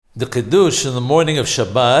The Qiddush in the morning of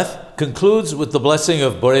Shabbat concludes with the blessing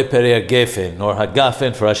of Borei Perei HaGefen, or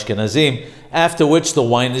Hagafen for Ashkenazim, after which the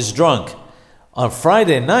wine is drunk. On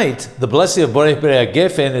Friday night, the blessing of Borei Perei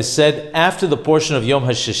HaGefen is said after the portion of Yom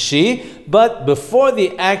HaShishi, but before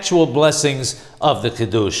the actual blessings of the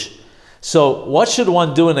Qiddush. So what should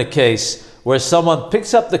one do in a case where someone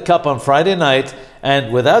picks up the cup on Friday night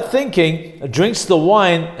and without thinking drinks the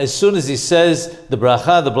wine as soon as he says the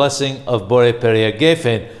bracha, the blessing of Borei Perei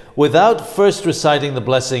HaGefen, without first reciting the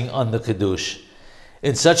blessing on the Qiddush?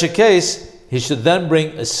 In such a case, he should then bring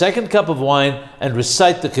a second cup of wine and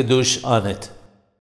recite the Qiddush on it.